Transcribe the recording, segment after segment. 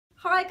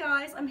Hi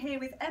guys, I'm here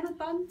with Emma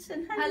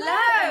Bunton.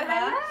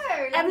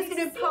 Hello. Emma's going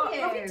to impart,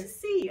 lovely to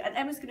see you, and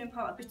Emma's going to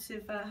impart a bit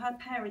of her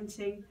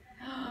parenting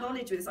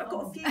knowledge with us. I've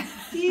got a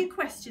few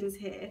questions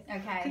here.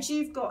 Okay. Because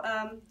you've got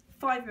a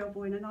 5-year-old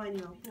boy and a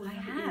 9-year-old boy. I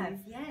have,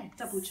 yes.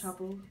 Double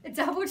trouble.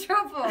 Double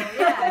trouble,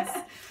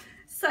 yes.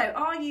 So,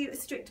 are you a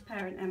strict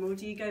parent, Emma, or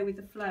do you go with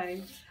the flow?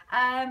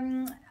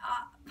 I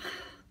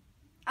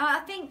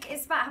think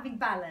it's about having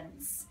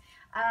balance.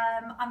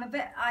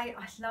 I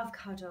love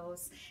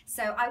cuddles,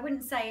 so I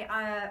wouldn't say,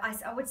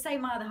 I would say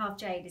my other half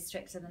Jade is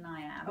stricter than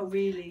I am. Oh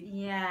really?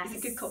 Yeah. Is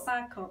it good cop,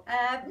 bad cop?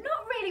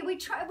 Not really, we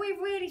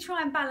really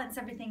try and balance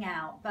everything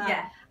out, but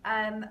yeah.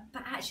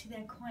 But actually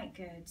they're quite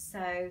good,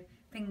 so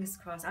fingers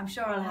crossed. I'm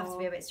sure I'll have to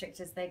be a bit strict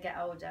as they get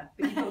older.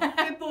 But you've got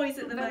good boys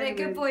at the moment. They're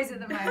good boys at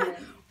the moment.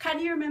 Can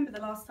you remember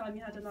the last time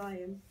you had a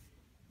lion?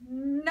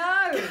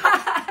 No.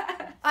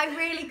 I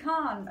really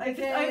can't.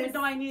 Over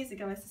 9 years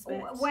ago, I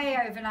suspect. Way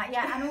overnight,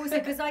 yeah. And also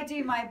because I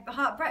do my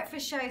heart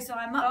breakfast show, so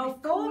I'm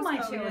up before my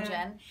children.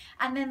 Yeah.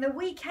 And then the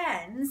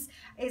weekends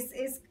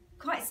is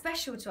quite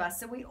special to us.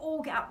 So we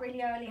all get up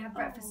really early, have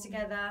breakfast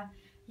together.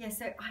 Yeah,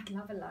 so I'd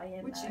love a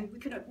lion. Would you?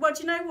 Well,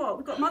 do you know what?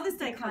 We've got Mother's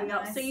Day coming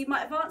up, so you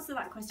might have answered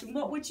that question.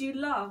 What would you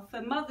love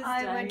for Mother's Day?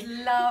 I would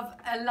love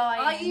a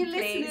lion. Are you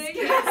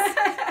listening?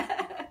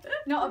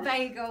 Not a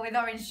bagel with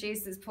orange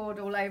juice that's poured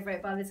all over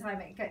it by the time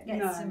it gets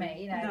to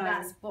me. You know,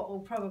 that's what will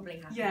probably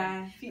happen.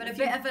 Yeah, but a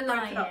bit of a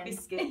lion. Up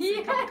biscuits and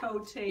a cup of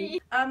cold tea.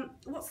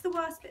 What's the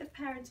worst bit of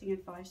parenting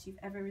advice you've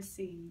ever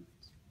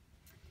received?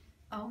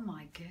 Oh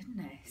my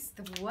goodness,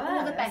 the worst.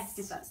 Or the best,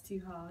 if that's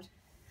too hard.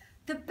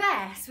 The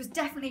best was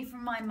definitely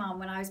from my mum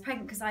when I was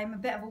pregnant, because I'm a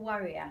bit of a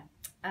worrier,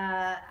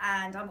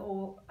 and I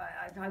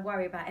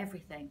worry about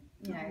everything,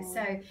 you know.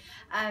 So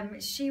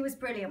she was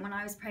brilliant. When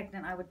I was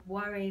pregnant, I would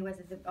worry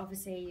whether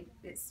obviously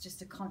it's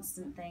just a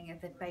constant thing, is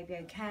the baby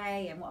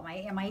okay, and what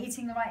am I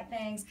eating the right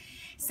things?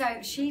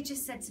 So she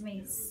just said to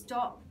me,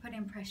 stop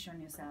putting pressure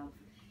on yourself.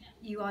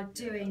 You are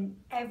doing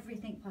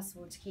everything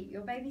possible to keep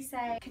your baby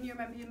safe. Can you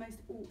remember your most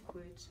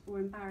awkward or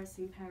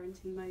embarrassing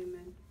parenting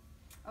moment?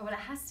 Oh, well, it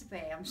has to be.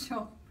 I'm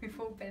sure we've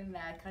all been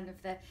there, kind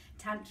of the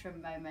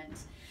tantrum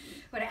moment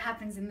when it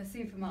happens in the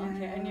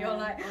supermarket and you're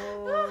like,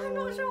 oh, I'm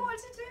not sure what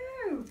to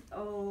do.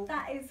 Oh,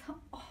 that is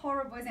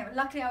horrible, isn't it?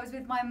 Luckily, I was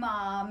with my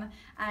mum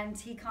and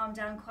he calmed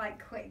down quite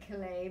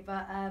quickly,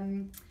 but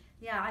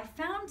yeah, I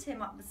found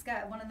him up the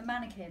skirt of one of the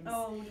mannequins.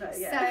 Oh, no,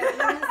 yeah. So it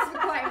was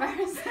quite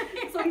embarrassing.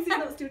 As long as he's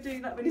not still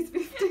doing that when he's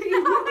 15.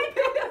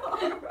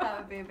 That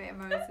would be a bit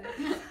embarrassing.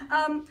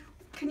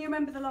 Can you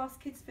remember the last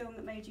kids film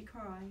that made you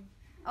cry?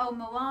 Oh,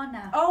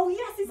 Moana. Oh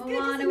yes, it's good,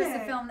 isn't it? Moana was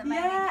the film that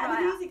made me cry. And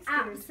the music's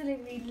I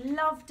absolutely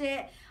loved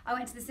it. I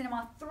went to the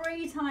cinema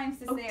 3 times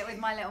to see it with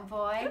my little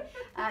boy.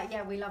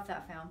 Yeah, we love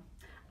that film.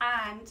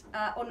 And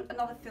on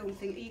another film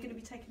thing, are you going to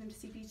be taking them to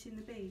see Beauty and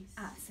the Beast?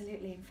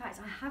 Absolutely. In fact,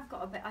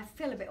 I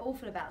feel a bit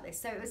awful about this.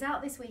 So it was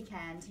out this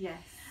weekend.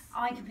 Yes.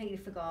 I completely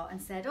forgot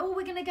and said, oh,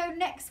 we're going to go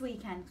next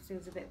weekend, because it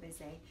was a bit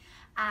busy.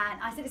 And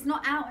I said, it's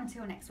not out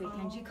until next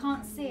weekend. You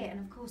can't see it.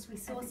 And of course, we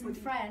saw some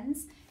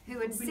friends who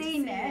had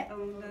seen it. Oh,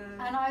 no.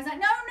 And I was like,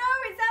 no,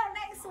 it's out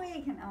next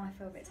week. And I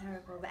feel a bit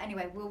terrible. But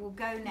anyway, we'll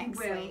go next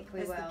week.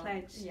 We will. The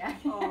pledge. Yeah.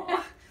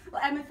 Oh.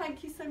 Well, Emma,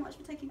 thank you so much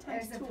for taking time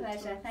to talk to us. It was a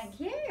pleasure. Thank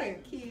you.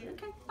 Thank you.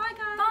 Okay, bye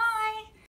guys. Bye.